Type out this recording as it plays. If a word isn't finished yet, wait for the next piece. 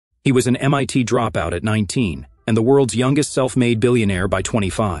He was an MIT dropout at 19, and the world's youngest self-made billionaire by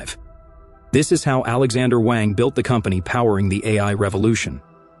 25. This is how Alexandr Wang built the company powering the AI revolution.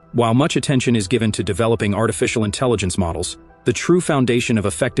 While much attention is given to developing artificial intelligence models, the true foundation of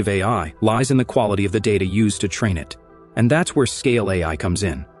effective AI lies in the quality of the data used to train it. And that's where scale AI comes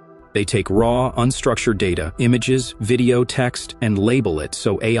in. They take raw, unstructured data, images, video, text, and label it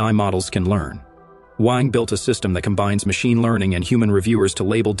so AI models can learn. Wang built a system that combines machine learning and human reviewers to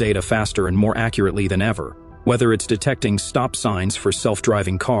label data faster and more accurately than ever. Whether it's detecting stop signs for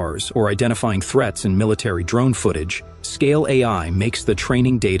self-driving cars or identifying threats in military drone footage, Scale AI makes the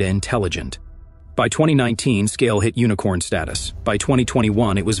training data intelligent. By 2019, Scale hit unicorn status. By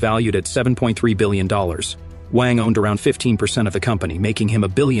 2021, it was valued at $7.3 billion. Wang owned around 15% of the company, making him a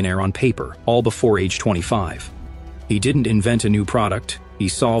billionaire on paper, all before age 25. He didn't invent a new product, he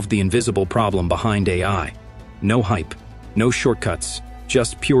solved the invisible problem behind AI. No hype, no shortcuts,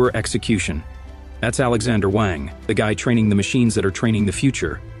 just pure execution. That's Alexandr Wang, the guy training the machines that are training the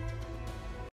future,